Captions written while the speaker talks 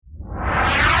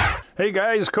Hey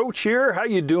guys, Coach here. How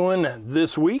you doing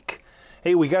this week?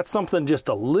 Hey, we got something just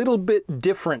a little bit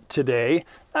different today.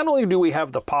 Not only do we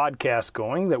have the podcast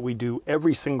going that we do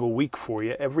every single week for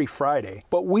you, every Friday,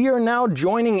 but we are now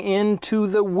joining into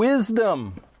the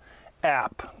Wisdom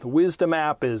app. The Wisdom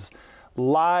app is a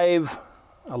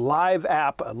live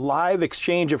app, a live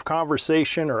exchange of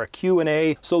conversation or a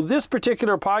Q&A. So this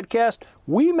particular podcast,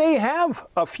 we may have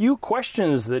a few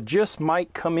questions that just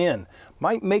might come in,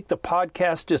 might make the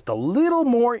podcast just a little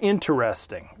more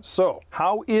interesting. So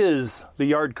how is the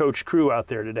Yard Coach crew out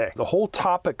there today? The whole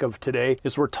topic of today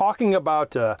is we're talking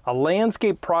about a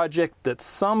landscape project that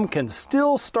some can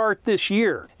still start this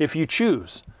year if you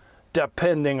choose,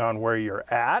 depending on where you're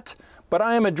at. But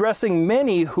I am addressing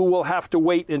many who will have to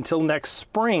wait until next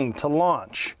spring to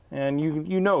launch. And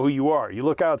you know who you are. You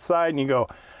look outside and you go,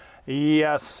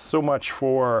 yes, so much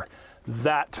for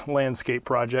that landscape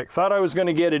project. Thought I was going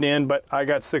to get it in, but I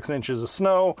got 6 inches of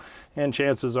snow, and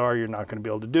chances are you're not going to be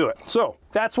able to do it. So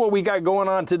that's what we got going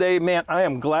on today. Man, I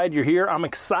am glad you're here. I'm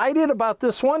excited about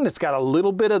this one. It's got a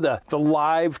little bit of the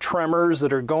live tremors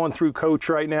that are going through Coach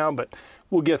right now, but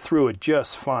we'll get through it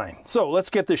just fine. So let's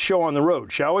get this show on the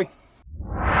road, shall we?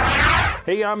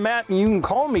 Hey, I'm Matt, and you can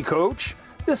call me Coach.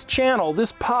 This channel,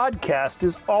 this podcast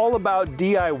is all about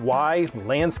DIY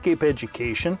landscape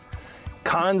education,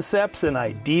 concepts and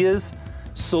ideas,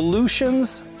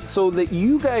 solutions, so that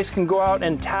you guys can go out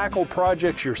and tackle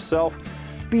projects yourself,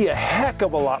 be a heck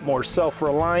of a lot more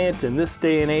self-reliant in this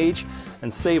day and age,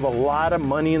 and save a lot of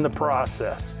money in the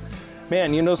process.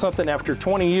 Man, you know something, after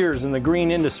 20 years in the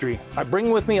green industry, I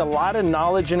bring with me a lot of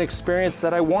knowledge and experience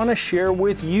that I want to share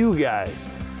with you guys.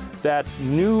 That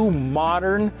new,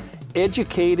 modern,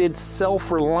 educated,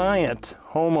 self-reliant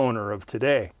homeowner of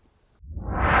today.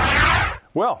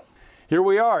 Well, here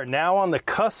we are, now on the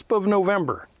cusp of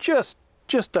November, just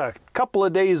a couple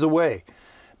of days away.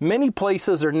 Many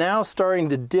places are now starting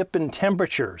to dip in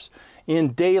temperatures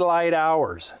in daylight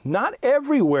hours. Not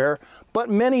everywhere, but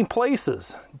many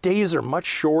places. Days are much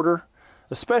shorter,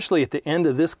 especially at the end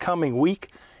of this coming week.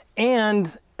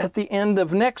 And at the end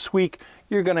of next week,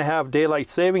 you're going to have daylight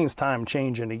savings time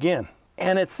changing again.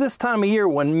 And it's this time of year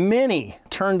when many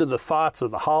turn to the thoughts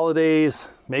of the holidays,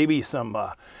 maybe some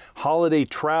holiday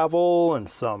travel and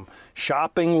some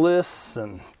shopping lists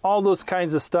and all those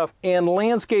kinds of stuff. And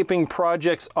landscaping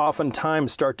projects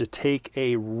oftentimes start to take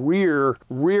a rear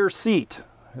seat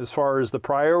as far as the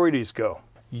priorities go.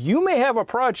 You may have a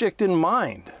project in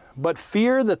mind, but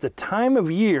fear that the time of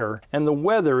year and the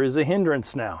weather is a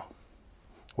hindrance now.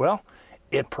 Well,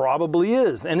 it probably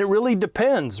is, and it really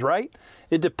depends, right?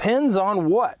 It depends on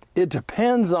what? It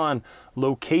depends on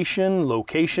location,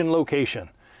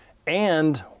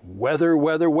 and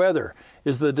weather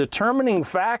is the determining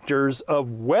factors of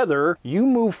whether you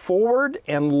move forward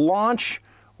and launch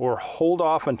or hold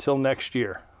off until next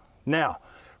year. Now,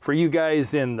 for you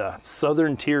guys in the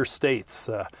southern tier states,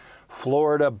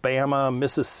 Florida, Bama,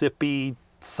 Mississippi,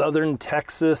 southern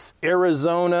Texas,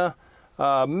 Arizona,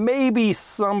 maybe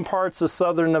some parts of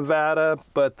southern Nevada,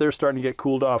 but they're starting to get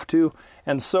cooled off too.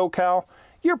 And SoCal,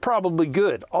 you're probably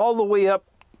good. All the way up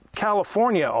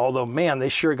California, although, man, they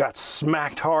sure got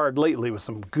smacked hard lately with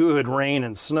some good rain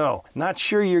and snow. Not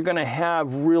sure you're going to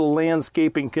have real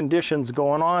landscaping conditions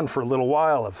going on for a little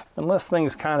while unless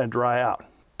things kind of dry out.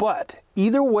 But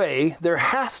either way, there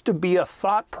has to be a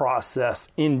thought process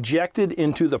injected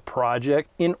into the project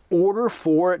in order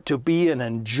for it to be an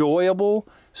enjoyable,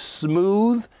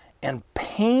 smooth, and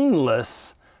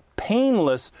painless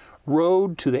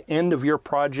road to the end of your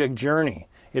project journey.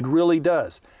 It really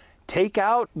does. Take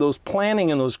out those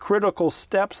planning and those critical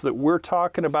steps that we're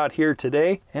talking about here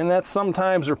today, and that's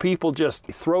sometimes where people just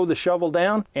throw the shovel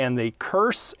down and they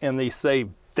curse and they say,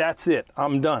 that's it,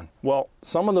 I'm done. Well,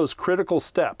 some of those critical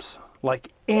steps,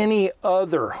 like any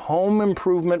other home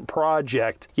improvement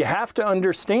project, you have to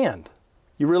understand.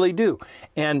 You really do.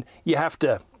 And you have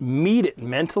to meet it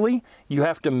mentally, you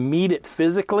have to meet it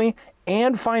physically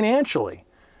and financially.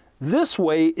 This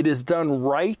way, it is done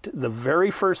right the very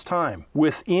first time,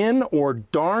 within or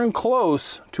darn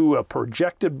close to a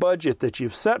projected budget that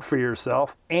you've set for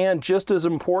yourself, and just as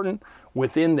important,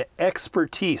 within the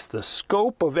expertise, the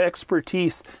scope of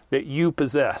expertise that you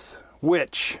possess,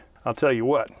 which, I'll tell you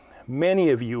what,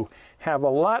 many of you have a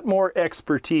lot more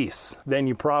expertise than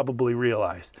you probably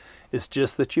realize. It's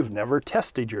just that you've never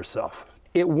tested yourself.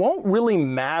 It won't really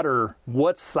matter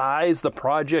what size the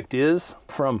project is,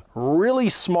 from really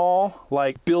small,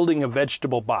 like building a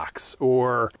vegetable box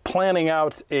or planning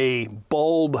out a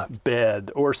bulb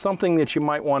bed or something that you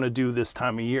might want to do this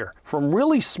time of year. From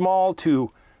really small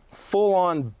to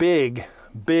full-on big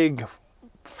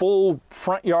full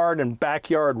front yard and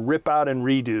backyard rip out and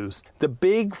redos. The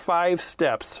big 5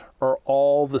 steps are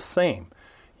all the same.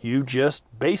 You just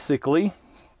basically,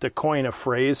 to coin a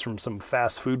phrase from some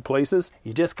fast food places,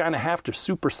 you just kind of have to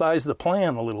supersize the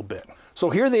plan a little bit. So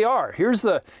here they are. Here's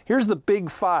the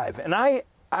big 5. And I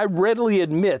readily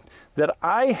admit that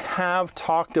I have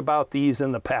talked about these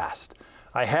in the past.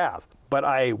 I have. But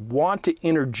I want to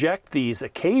interject these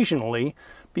occasionally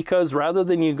because rather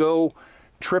than you go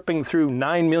tripping through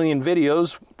 9 million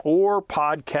videos or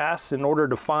podcasts in order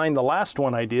to find the last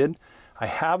one I did, I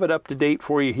have it up to date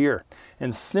for you here.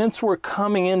 And since we're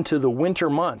coming into the winter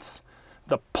months,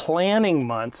 the planning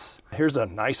months, here's a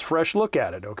nice fresh look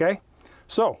at it, okay?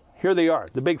 So here they are,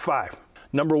 the big 5.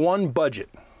 Number 1, budget.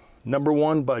 Number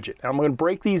 1, budget. I'm going to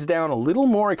break these down a little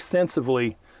more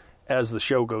extensively as the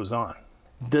show goes on.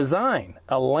 Design,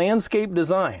 a landscape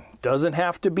design. Doesn't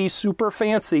have to be super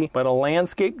fancy, but a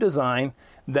landscape design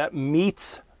that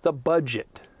meets the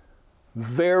budget.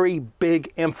 Very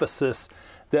big emphasis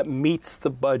that meets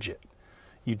the budget.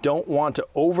 You don't want to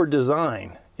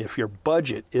over-design if your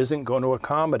budget isn't going to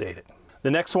accommodate it.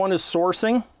 The next one is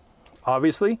sourcing.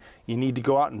 Obviously, you need to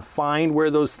go out and find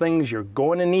where those things you're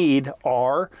going to need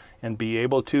are and be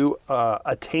able to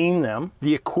attain them.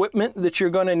 The equipment that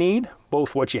you're going to need,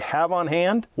 both what you have on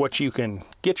hand, what you can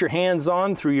get your hands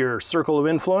on through your circle of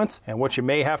influence, and what you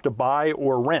may have to buy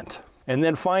or rent. And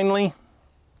then finally,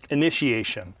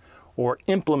 initiation or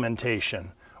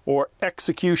implementation or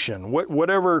execution,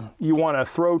 whatever you want to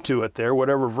throw to it there,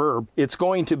 whatever verb, it's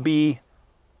going to be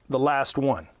the last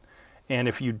one. And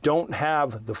if you don't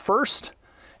have the first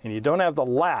and you don't have the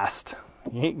last,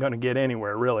 you ain't going to get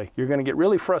anywhere, really. You're going to get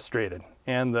really frustrated.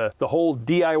 And the whole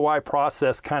DIY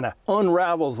process kind of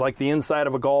unravels like the inside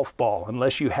of a golf ball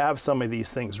unless you have some of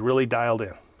these things really dialed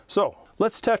in. So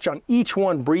let's touch on each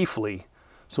one briefly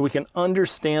so we can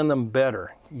understand them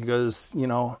better. Because, you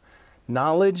know,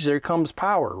 knowledge, there comes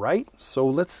power, right? So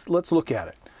let's look at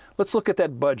it. Let's look at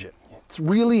that budget. It's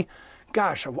really...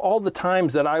 Gosh, of all the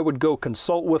times that I would go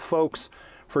consult with folks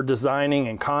for designing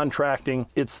and contracting,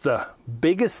 it's the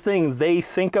biggest thing they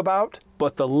think about,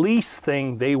 but the least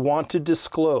thing they want to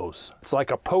disclose. It's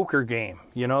like a poker game.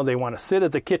 You know, they want to sit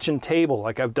at the kitchen table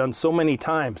like I've done so many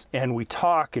times, and we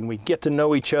talk and we get to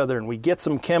know each other and we get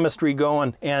some chemistry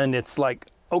going, and it's like,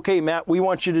 okay, Matt, we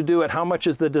want you to do it. How much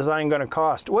is the design going to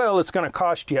cost? Well, it's going to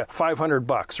cost you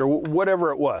 $500 or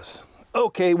whatever it was.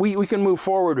 Okay, we can move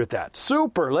forward with that.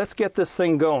 Super, let's get this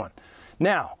thing going.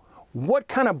 Now, what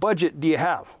kind of budget do you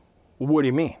have? What do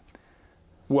you mean?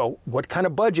 Well, what kind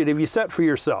of budget have you set for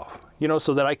yourself? You know,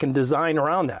 so that I can design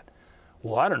around that.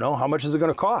 Well, I don't know. How much is it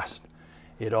going to cost?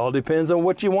 It all depends on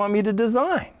what you want me to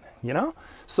design, you know?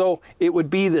 So it would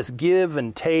be this give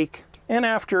and take. And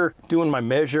after doing my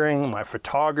measuring, my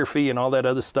photography and all that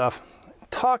other stuff,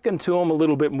 talking to them a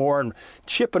little bit more and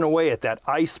chipping away at that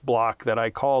ice block that I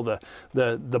call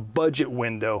the budget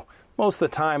window. Most of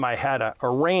the time I had a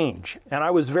range, and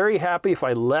I was very happy if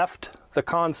I left the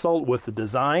consult with the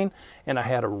design and I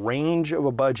had a range of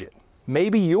a budget.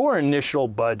 Maybe your initial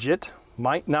budget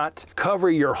might not cover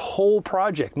your whole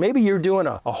project. Maybe you're doing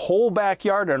a whole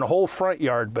backyard and a whole front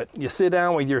yard, but you sit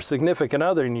down with your significant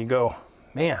other and you go,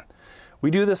 man,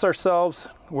 we do this ourselves.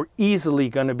 We're easily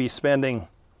going to be spending,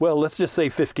 well, let's just say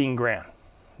 15 grand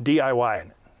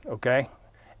DIY, okay?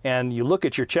 And you look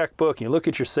at your checkbook, you look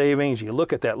at your savings, you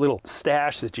look at that little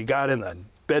stash that you got in the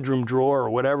bedroom drawer or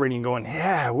whatever, and you're going,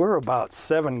 yeah, we're about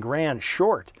 7 grand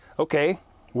short. Okay,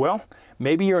 well,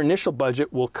 maybe your initial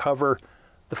budget will cover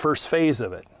the first phase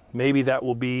of it. Maybe that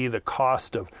will be the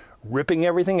cost of ripping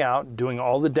everything out, doing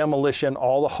all the demolition,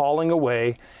 all the hauling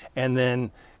away, and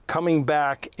then coming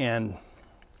back and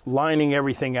lining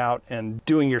everything out and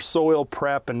doing your soil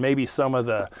prep and maybe some of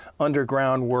the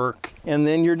underground work, and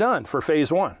then you're done for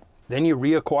phase 1. Then you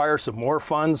reacquire some more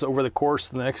funds over the course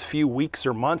of the next few weeks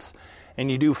or months, and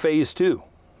you do phase 2,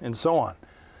 and so on.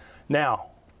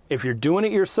 Now, if you're doing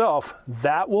it yourself,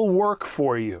 that will work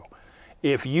for you.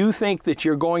 If you think that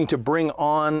you're going to bring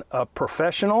on a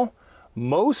professional,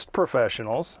 most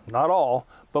professionals, not all,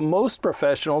 but most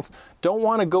professionals don't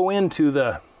want to go into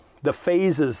the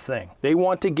phases thing. They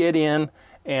want to get in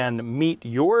and meet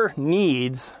your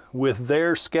needs with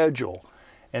their schedule.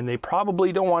 And they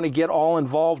probably don't want to get all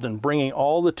involved in bringing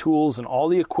all the tools and all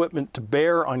the equipment to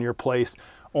bear on your place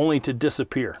only to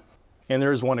disappear. And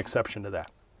there is one exception to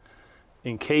that.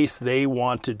 In case they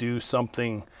want to do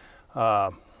something,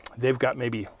 they've got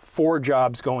maybe 4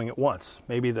 jobs going at once.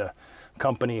 Maybe the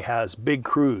company has big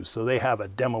crews, so they have a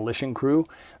demolition crew,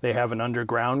 they have an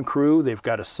underground crew, they've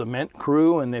got a cement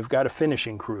crew, and they've got a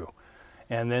finishing crew.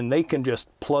 And then they can just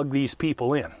plug these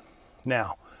people in.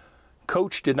 Now,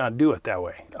 Coach did not do it that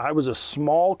way. I was a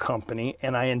small company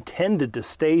and I intended to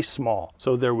stay small.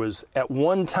 So there was at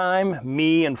one time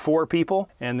me and 4 people,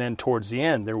 and then towards the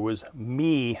end there was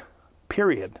me,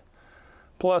 period.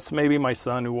 Plus maybe my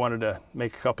son who wanted to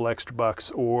make a couple extra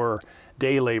bucks, or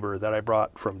day labor that I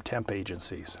brought from temp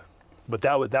agencies. But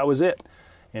that was it.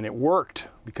 And it worked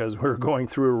because we were going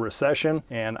through a recession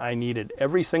and I needed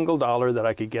every single dollar that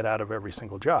I could get out of every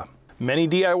single job. Many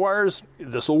DIYers,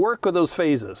 this will work with those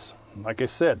phases. Like I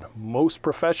said, most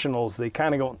professionals, they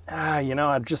kind of go,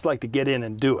 I'd just like to get in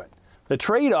and do it. The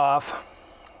trade-off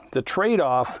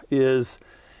is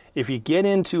if you get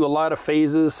into a lot of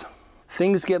phases,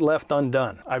 things get left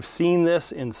undone. I've seen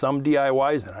this in some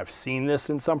DIYs and I've seen this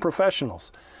in some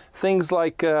professionals. Things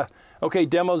like, okay,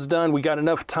 demo's done, we got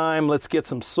enough time, let's get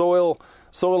some soil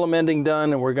amending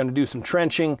done, and we're gonna do some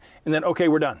trenching, and then, okay,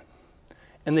 we're done.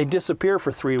 And they disappear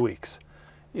for 3 weeks.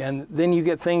 And then you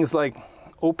get things like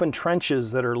open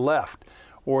trenches that are left,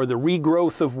 or the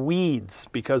regrowth of weeds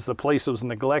because the place was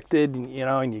neglected, and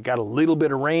you got a little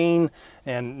bit of rain,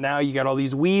 and now you got all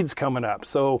these weeds coming up.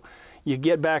 So you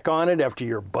get back on it after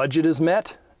your budget is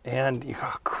met, and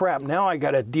crap, now I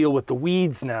got to deal with the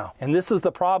weeds now. And this is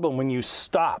the problem when you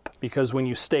stop, because when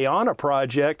you stay on a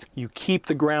project, you keep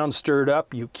the ground stirred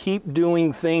up, you keep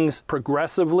doing things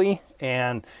progressively,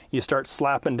 and you start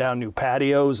slapping down new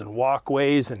patios and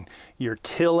walkways, and you're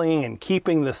tilling and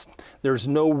keeping this, there's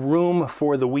no room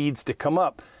for the weeds to come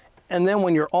up. And then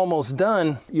when you're almost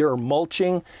done, you're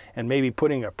mulching and maybe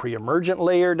putting a pre-emergent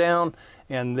layer down,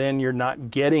 and then you're not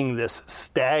getting this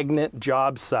stagnant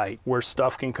job site where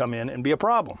stuff can come in and be a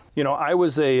problem.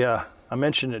 I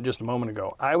mentioned it just a moment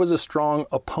ago, I was a strong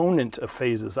opponent of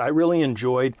phases. I really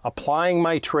enjoyed applying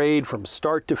my trade from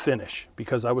start to finish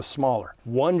because I was smaller.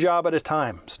 One job at a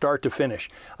time, start to finish.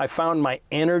 I found my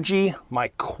energy, my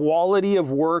quality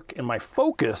of work, and my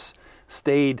focus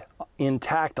stayed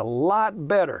intact a lot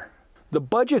better. The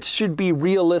budget should be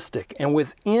realistic and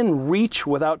within reach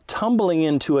without tumbling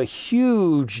into a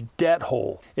huge debt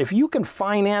hole. If you can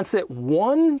finance it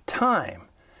one time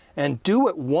and do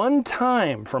it one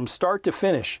time from start to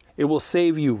finish, it will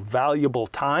save you valuable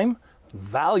time,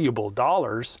 valuable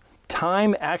dollars,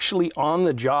 time actually on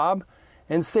the job,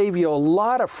 and save you a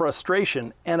lot of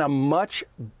frustration and a much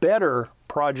better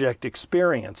project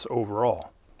experience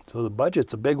overall. So the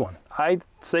budget's a big one. I'd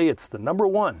say it's the number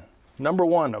one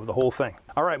of the whole thing.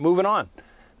 All right, moving on.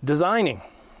 Designing.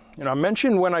 I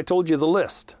mentioned when I told you the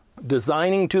list,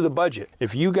 designing to the budget.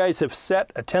 If you guys have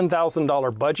set a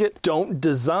 $10,000 budget, don't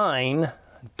design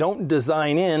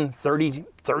in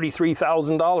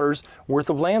 $33,000 worth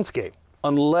of landscape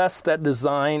unless that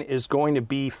design is going to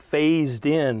be phased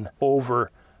in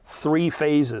over 3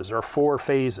 phases or 4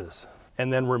 phases.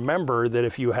 And then remember that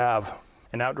if you have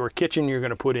an outdoor kitchen you're going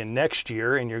to put in next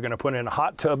year and you're going to put in a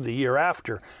hot tub the year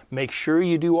after, make sure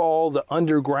you do all the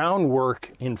underground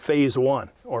work in phase 1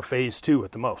 or phase 2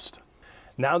 at the most.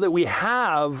 Now that we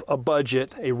have a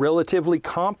budget, a relatively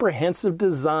comprehensive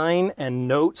design and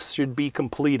notes should be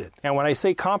completed. And when I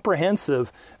say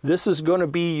comprehensive, this is going to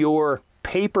be your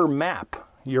paper map,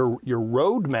 your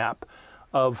road map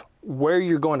of where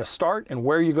you're going to start and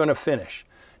where you're going to finish.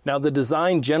 Now the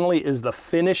design generally is the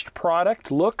finished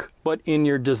product look, but in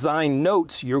your design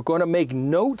notes, you're going to make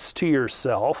notes to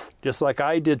yourself, just like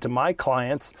I did to my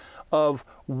clients, of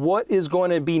what is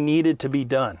going to be needed to be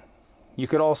done. You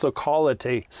could also call it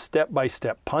a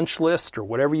step-by-step punch list or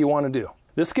whatever you want to do.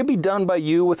 This can be done by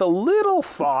you with a little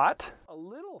thought,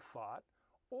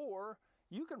 or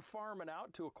you can farm it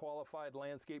out to a qualified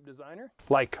landscape designer,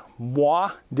 like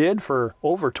moi did for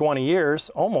over 20 years,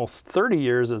 almost 30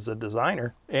 years as a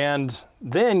designer. And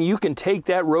then you can take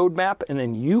that roadmap and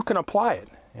then you can apply it.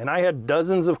 And I had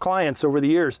dozens of clients over the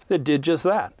years that did just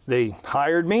that. They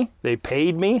hired me, they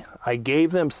paid me, I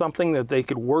gave them something that they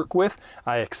could work with,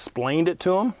 I explained it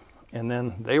to them, and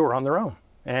then they were on their own.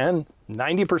 And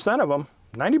 90% of them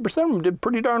did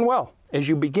pretty darn well. As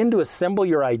you begin to assemble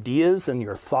your ideas and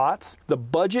your thoughts, the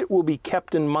budget will be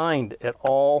kept in mind at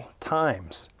all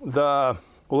times.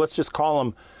 Let's just call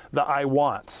them the I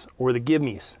wants or the give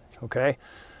me's, okay?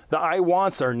 The I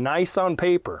wants are nice on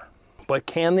paper, but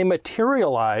can they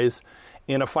materialize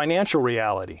in a financial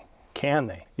reality? Can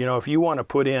they? If you want to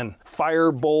put in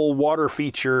fire bowl water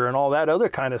feature and all that other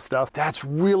kind of stuff, that's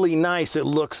really nice.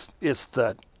 It's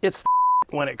the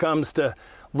when it comes to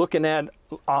looking at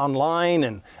online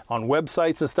and on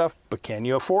websites and stuff, but can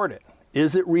you afford it?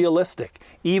 Is it realistic?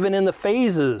 Even in the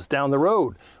phases down the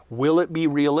road, will it be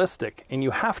realistic? And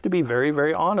you have to be very,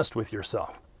 very honest with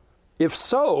yourself. If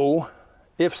so,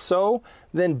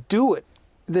 then do it.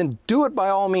 Then do it by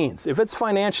all means. If it's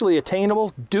financially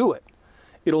attainable, do it.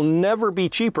 It'll never be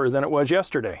cheaper than it was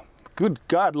yesterday. Good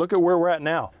God, look at where we're at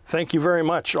now. Thank you very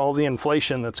much, all the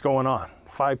inflation that's going on.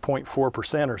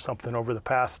 5.4% or something over the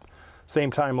past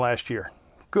same time last year.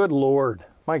 Good Lord,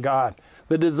 my God.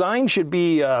 The design should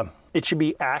be, it should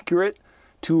be accurate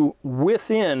to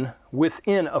within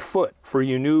a foot for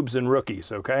you noobs and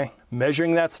rookies, okay?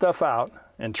 Measuring that stuff out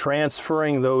and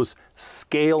transferring those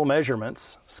scale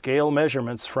measurements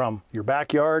from your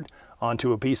backyard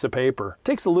onto a piece of paper.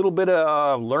 Takes a little bit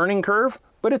of a learning curve,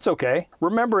 but it's okay.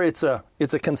 Remember, it's a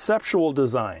conceptual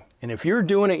design. And if you're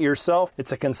doing it yourself,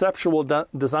 it's a conceptual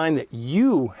design that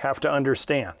you have to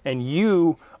understand. And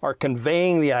you are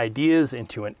conveying the ideas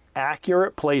into an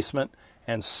accurate placement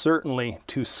and certainly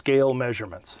to scale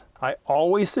measurements. I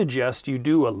always suggest you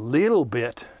do a little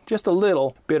bit, just a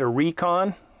little bit of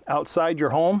recon outside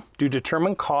your home to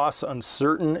determine costs on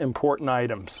certain important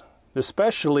items,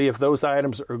 especially if those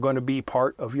items are going to be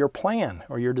part of your plan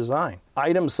or your design.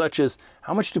 Items such as,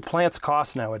 how much do plants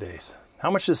cost nowadays? How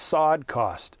much does sod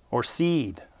cost, or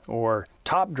seed, or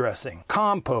top dressing,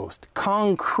 compost,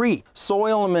 concrete,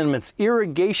 soil amendments,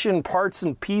 irrigation parts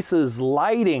and pieces,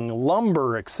 lighting,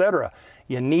 lumber, etc.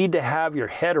 You need to have your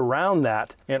head around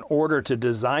that in order to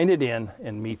design it in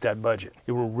and meet that budget.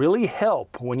 It will really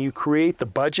help when you create the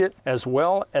budget as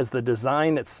well as the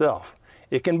design itself.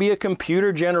 It can be a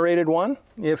computer-generated one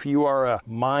if you are a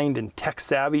mind and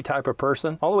tech-savvy type of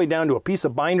person, all the way down to a piece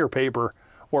of binder paper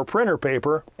or printer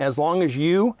paper, as long as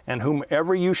you and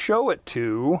whomever you show it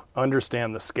to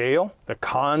understand the scale, the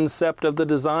concept of the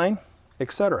design,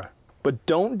 etc. But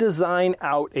don't design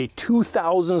out a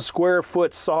 2,000 square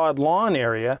foot sod lawn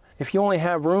area if you only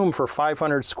have room for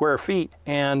 500 square feet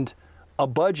and a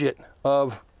budget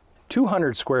of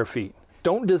 200 square feet.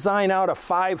 Don't design out a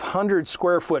 500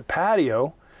 square foot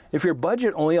patio if your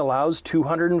budget only allows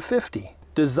 250.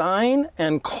 Design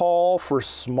and call for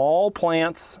small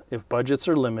plants if budgets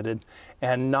are limited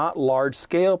and not large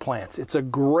scale plants. It's a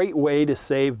great way to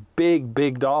save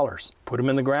big dollars. Put them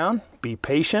in the ground, be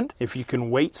patient. If you can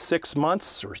wait 6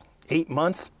 months or 8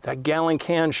 months, that gallon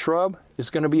can shrub is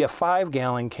going to be a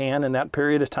 5-gallon can in that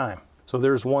period of time. So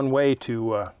there's one way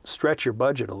to stretch your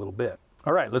budget a little bit.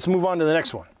 All right, let's move on to the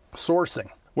next one. Sourcing.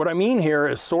 What I mean here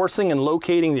is sourcing and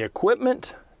locating the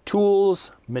equipment,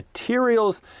 tools,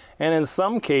 materials, and in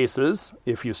some cases,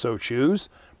 if you so choose,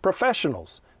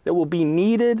 professionals that will be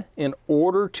needed in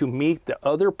order to meet the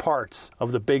other parts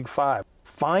of the Big Five.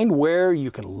 Find where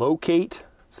you can locate,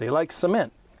 say like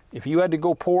cement. If you had to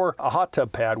go pour a hot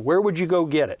tub pad, where would you go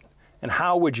get it? And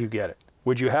how would you get it?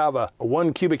 Would you have a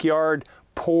 1 cubic yard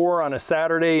pour on a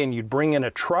Saturday and you'd bring in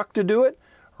a truck to do it?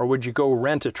 Or would you go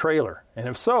rent a trailer? And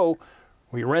if so,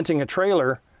 when you're renting a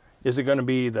trailer, is it going to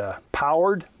be the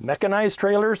powered, mechanized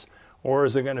trailers? Or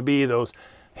is it going to be those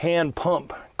hand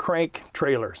pump crank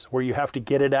trailers where you have to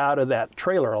get it out of that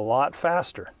trailer a lot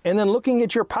faster? And then looking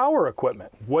at your power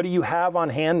equipment. What do you have on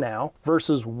hand now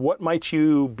versus what might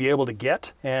you be able to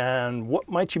get and what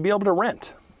might you be able to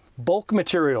rent? Bulk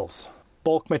materials.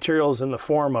 Bulk materials in the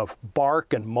form of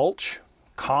bark and mulch,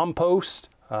 compost,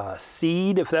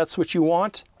 seed if that's what you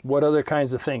want. What other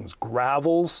kinds of things?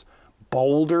 Gravels,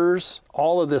 boulders,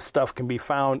 all of this stuff can be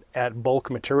found at bulk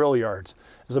material yards.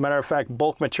 As a matter of fact,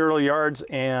 bulk material yards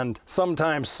and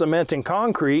sometimes cement and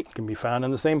concrete can be found in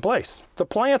the same place. The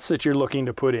plants that you're looking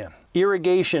to put in,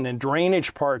 irrigation and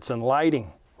drainage parts and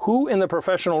lighting. Who in the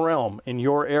professional realm in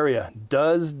your area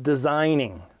does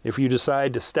designing? If you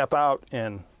decide to step out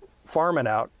and farm it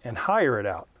out and hire it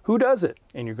out, who does it?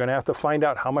 And you're going to have to find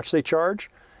out how much they charge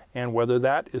and whether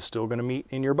that is still going to meet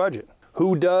in your budget.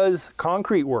 Who does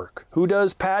concrete work? Who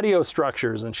does patio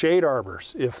structures and shade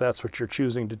arbors, if that's what you're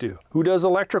choosing to do? Who does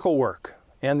electrical work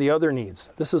and the other needs?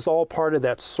 This is all part of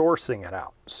that sourcing it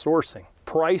out. Sourcing.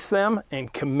 Price them and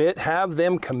have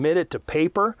them commit it to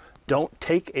paper. Don't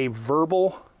take a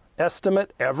verbal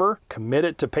estimate ever. Commit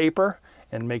it to paper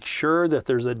and make sure that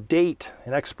there's a date,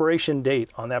 an expiration date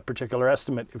on that particular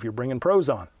estimate if you're bringing pros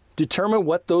on. Determine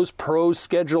what those pros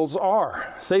schedules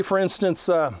are. Say for instance,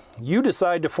 you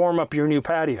decide to form up your new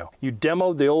patio. You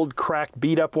demoed the old cracked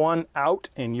beat up one out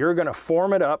and you're gonna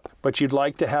form it up, but you'd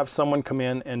like to have someone come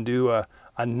in and do a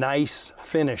nice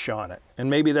finish on it. And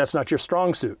maybe that's not your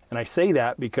strong suit. And I say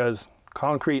that because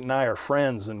concrete and I are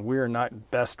friends and we're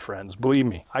not best friends. Believe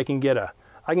me, I can get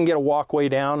a walkway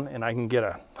down and I can get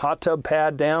a hot tub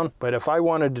pad down, but if I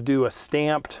wanted to do a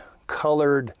stamped,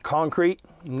 colored concrete,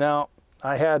 no.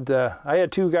 I had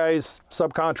 2 guys,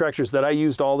 subcontractors that I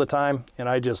used all the time, and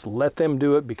I just let them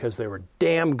do it because they were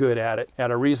damn good at it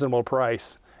at a reasonable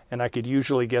price, and I could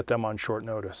usually get them on short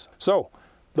notice. So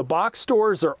the box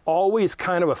stores are always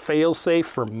kind of a fail-safe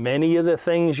for many of the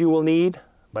things you will need,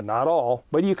 but not all.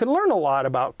 But you can learn a lot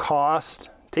about cost,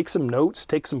 take some notes,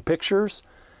 take some pictures,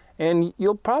 and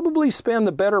you'll probably spend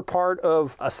the better part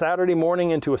of a Saturday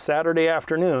morning into a Saturday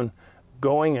afternoon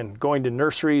going to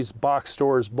nurseries, box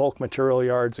stores, bulk material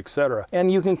yards, etc.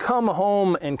 And you can come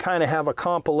home and kind of have a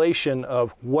compilation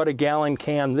of what a gallon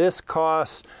can this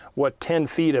costs, what 10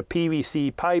 feet of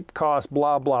PVC pipe costs,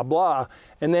 blah, blah, blah.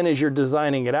 And then as you're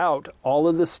designing it out, all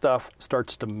of this stuff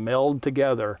starts to meld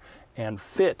together and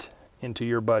fit into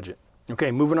your budget. Okay,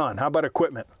 moving on. How about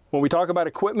equipment? When we talk about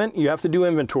equipment, you have to do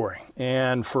inventory.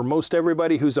 And for most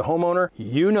everybody who's a homeowner,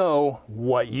 you know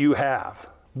what you have.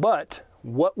 But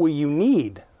what will you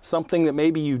need? Something that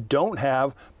maybe you don't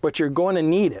have, but you're going to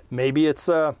need it. Maybe it's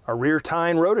a rear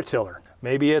tine rototiller.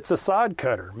 Maybe it's a sod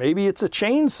cutter. Maybe it's a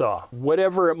chainsaw.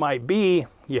 Whatever it might be,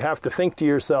 you have to think to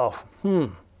yourself,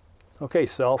 okay,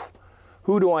 self,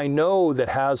 who do I know that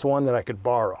has one that I could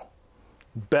borrow?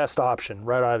 Best option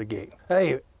right out of the gate.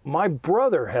 Hey, my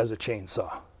brother has a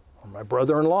chainsaw, or my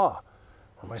brother-in-law,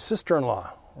 or my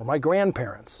sister-in-law, or my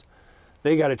grandparents.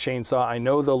 They got a chainsaw. I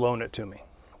know they'll loan it to me.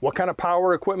 What kind of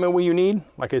power equipment will you need?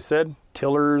 Like I said,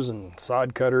 tillers and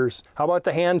sod cutters. How about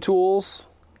the hand tools,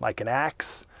 like an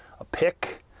axe, a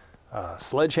pick,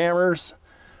 sledgehammers?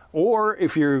 Or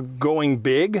if you're going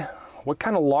big, what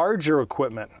kind of larger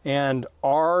equipment? And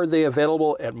are they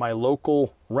available at my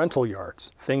local rental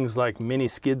yards? Things like mini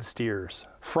skid steers,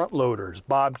 front loaders,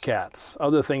 bobcats,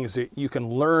 other things that you can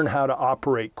learn how to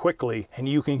operate quickly, and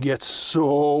you can get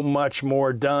so much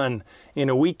more done in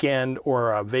a weekend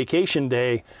or a vacation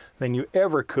day than you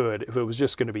ever could if it was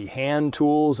just going to be hand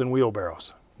tools and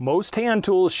wheelbarrows. Most hand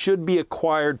tools should be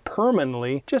acquired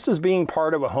permanently just as being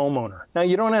part of a homeowner. Now,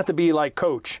 you don't have to be like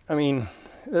Coach. I mean,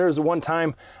 there was one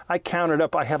time I counted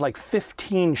up, I had like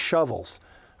 15 shovels.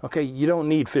 Okay, you don't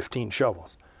need 15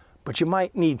 shovels, but you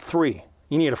might need 3.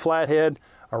 You need a flat head,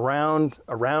 a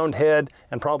round head,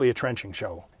 and probably a trenching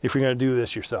shovel if you're going to do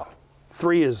this yourself.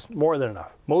 3 is more than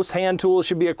enough. Most hand tools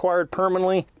should be acquired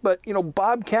permanently, but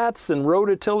bobcats and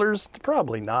rototillers,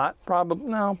 probably not.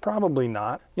 Probably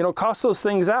not. Cost those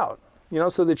things out,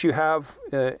 so that you have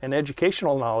an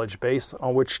educational knowledge base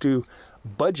on which to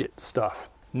budget stuff.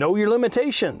 Know your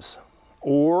limitations,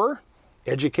 or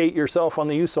educate yourself on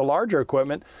the use of larger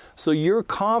equipment so your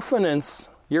confidence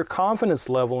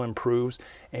level improves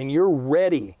and you're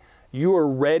ready. You are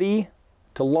ready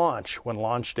to launch when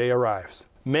launch day arrives.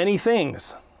 Many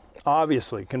things,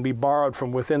 obviously, can be borrowed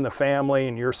from within the family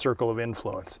and your circle of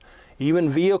influence. Even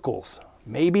vehicles,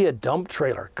 maybe a dump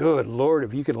trailer. Good Lord,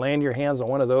 if you could land your hands on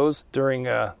one of those during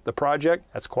the project,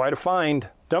 that's quite a find.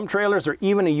 Dump trailers or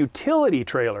even a utility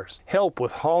trailers help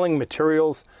with hauling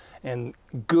materials and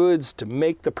goods to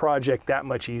make the project that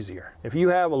much easier. If you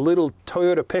have a little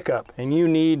Toyota pickup and you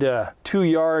need 2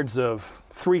 yards of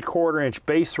 3/4 inch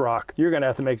base rock, you're going to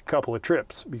have to make a couple of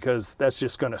trips because that's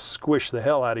just going to squish the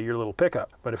hell out of your little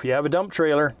pickup. But if you have a dump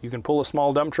trailer, you can pull a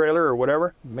small dump trailer or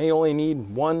whatever. You may only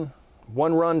need one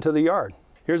run to the yard.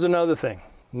 Here's another thing.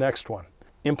 Next one.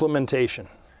 Implementation,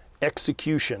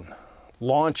 execution,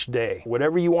 launch day,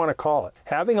 whatever you want to call it.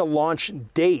 Having a launch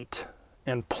date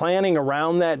and planning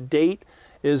around that date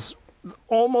is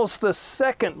almost the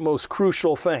second most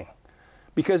crucial thing.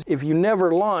 Because if you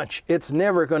never launch, it's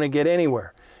never going to get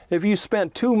anywhere. If you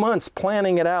spent 2 months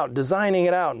planning it out, designing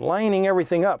it out, lining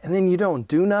everything up, and then you don't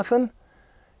do nothing,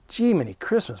 gee, many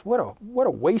Christmas, what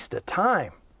a waste of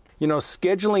time.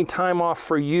 Scheduling time off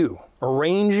for you,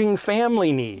 arranging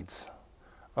family needs,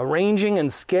 arranging and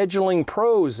scheduling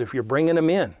pros if you're bringing them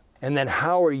in. And then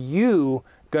how are you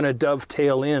going to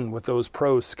dovetail in with those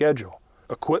pros' schedule?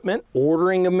 Equipment,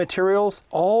 ordering of materials,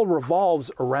 all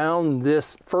revolves around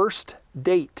this first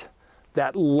date,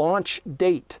 that launch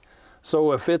date.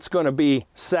 So if it's going to be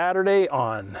Saturday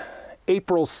on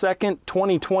April 2nd,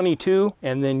 2022,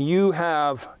 and then you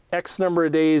have X number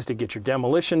of days to get your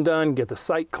demolition done, get the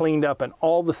site cleaned up, and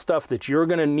all the stuff that you're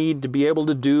going to need to be able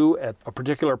to do at a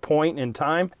particular point in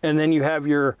time, and then you have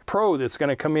your pro that's going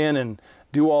to come in and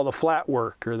do all the flat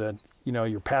work or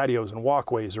your patios and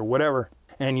walkways or whatever,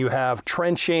 and you have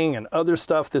trenching and other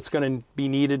stuff that's going to be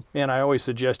needed. And I always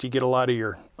suggest you get a lot of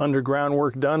your underground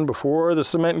work done before the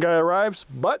cement guy arrives,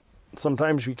 but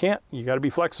sometimes you can't. You got to be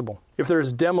flexible. If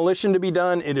there's demolition to be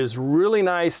done, it is really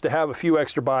nice to have a few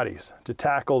extra bodies to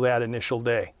tackle that initial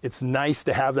day. It's nice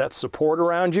to have that support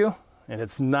around you, and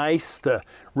it's nice to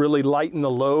really lighten the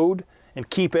load and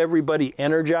keep everybody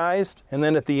energized. And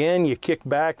then at the end, you kick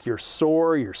back, you're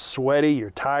sore, you're sweaty,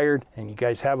 you're tired, and you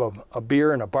guys have a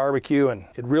beer and a barbecue, and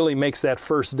it really makes that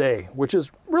first day, which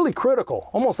is really critical,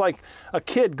 almost like a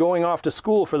kid going off to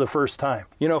school for the first time.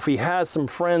 You know, if he has some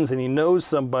friends and he knows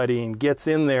somebody and gets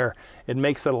in there, it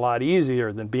makes it a lot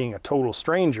easier than being a total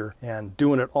stranger and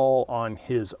doing it all on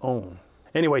his own.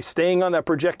 Anyway, staying on that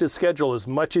projected schedule as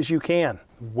much as you can.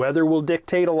 Weather will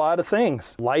dictate a lot of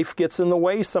things. Life gets in the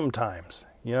way sometimes.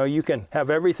 You know, you can have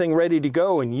everything ready to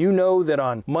go and you know that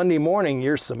on Monday morning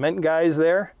your cement guy's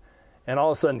there and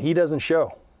all of a sudden he doesn't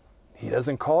show. He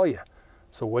doesn't call you.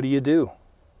 So what do?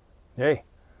 Hey,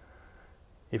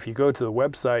 if you go to the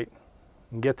website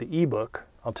and get the ebook,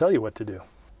 I'll tell you what to do.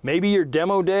 Maybe your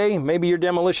demo day, maybe your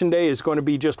demolition day is going to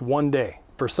be just one day.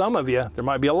 For some of you, there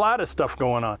might be a lot of stuff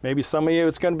going on. Maybe some of you,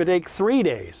 it's going to take 3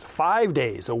 days, 5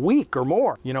 days, a week or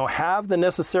more. You know, have the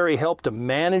necessary help to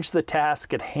manage the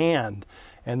task at hand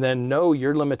and then know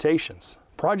your limitations.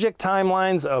 Project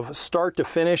timelines of start to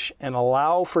finish and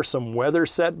allow for some weather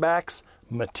setbacks,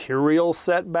 material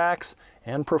setbacks,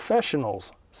 and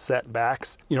professionals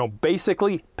setbacks. You know,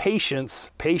 basically patience,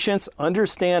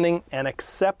 understanding, and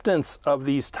acceptance of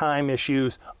these time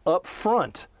issues up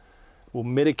front will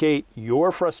mitigate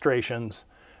your frustrations,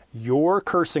 your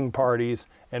cursing parties,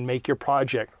 and make your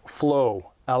project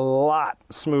flow a lot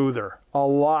smoother.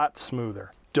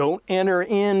 Don't enter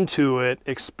into it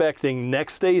expecting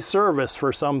next day service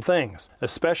for some things,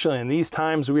 especially in these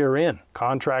times we are in.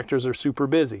 Contractors are super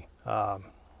busy.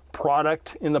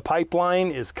 Product in the pipeline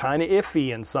is kind of iffy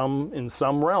in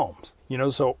some realms. You know,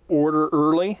 so order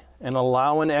early and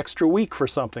allow an extra week for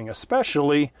something,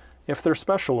 especially if they're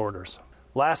special orders.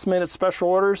 Last minute special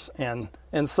orders and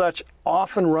such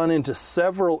often run into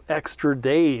several extra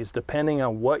days depending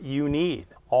on what you need.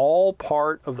 All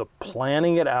part of the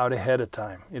planning it out ahead of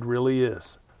time. It really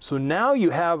is. So now you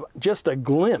have just a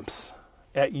glimpse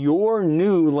at your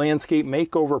new landscape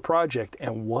makeover project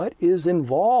and what is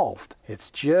involved.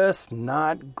 It's just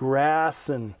not grass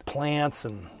and plants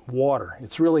and water.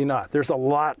 It's really not. There's a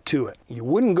lot to it. You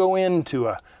wouldn't go into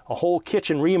a whole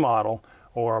kitchen remodel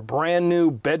or a brand new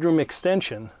bedroom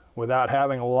extension without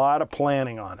having a lot of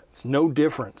planning on it. It's no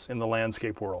difference in the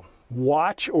landscape world.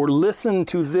 Watch or listen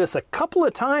to this a couple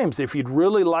of times if you'd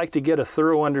really like to get a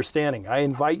thorough understanding. I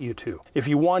invite you to. If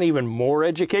you want even more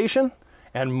education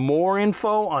and more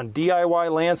info on DIY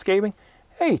landscaping,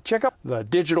 hey, check out the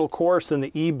digital course and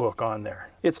the ebook on there.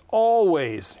 It's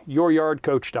always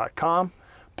youryardcoach.com.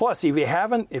 Plus, if you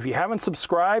haven't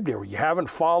subscribed or you haven't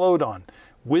followed on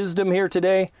Wisdom Here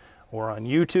Today, or on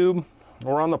YouTube,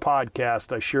 or on the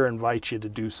podcast, I sure invite you to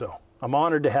do so. I'm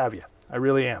honored to have you. I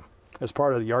really am, as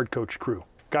part of the Yard Coach crew.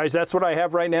 Guys, that's what I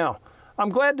have right now. I'm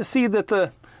glad to see that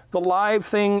the live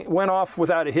thing went off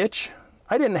without a hitch.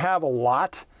 I didn't have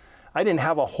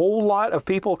a whole lot of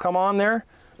people come on there,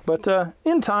 but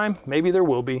in time, maybe there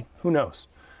will be. Who knows?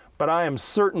 But I am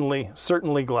certainly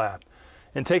glad.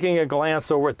 And taking a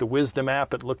glance over at the Wisdom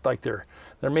app, it looked like there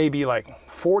may be like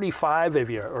 45 of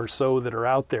you or so that are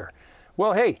out there.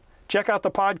 Well, hey, check out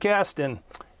the podcast, and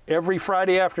every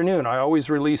Friday afternoon I always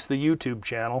release the YouTube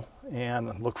channel,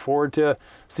 and look forward to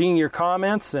seeing your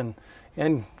comments and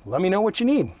let me know what you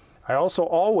need. I also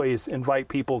always invite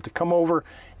people to come over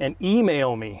and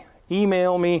email me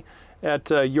at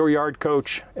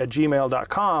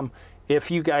youryardcoach@gmail.com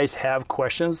if you guys have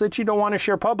questions that you don't want to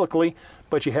share publicly,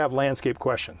 but you have landscape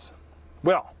questions.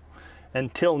 Well,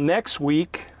 until next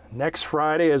week, next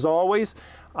Friday, as always,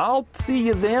 I'll see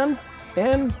you then,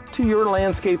 and to your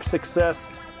landscape success,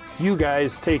 you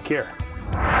guys take care.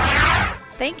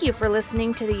 Thank you for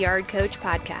listening to the Yard Coach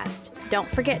podcast. Don't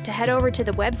forget to head over to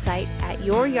the website at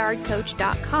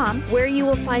youryardcoach.com, where you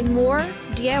will find more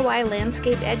DIY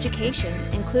landscape education,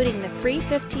 including the free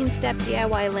 15-step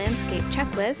DIY landscape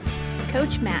checklist,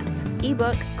 Coach Matt's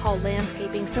ebook called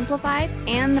Landscaping Simplified,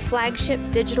 and the flagship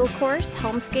digital course,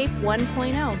 Homescape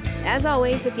 1.0. As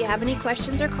always, if you have any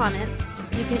questions or comments,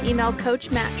 you can email Coach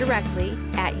Matt directly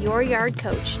at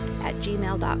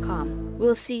youryardcoach@gmail.com.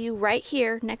 We'll see you right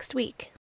here next week.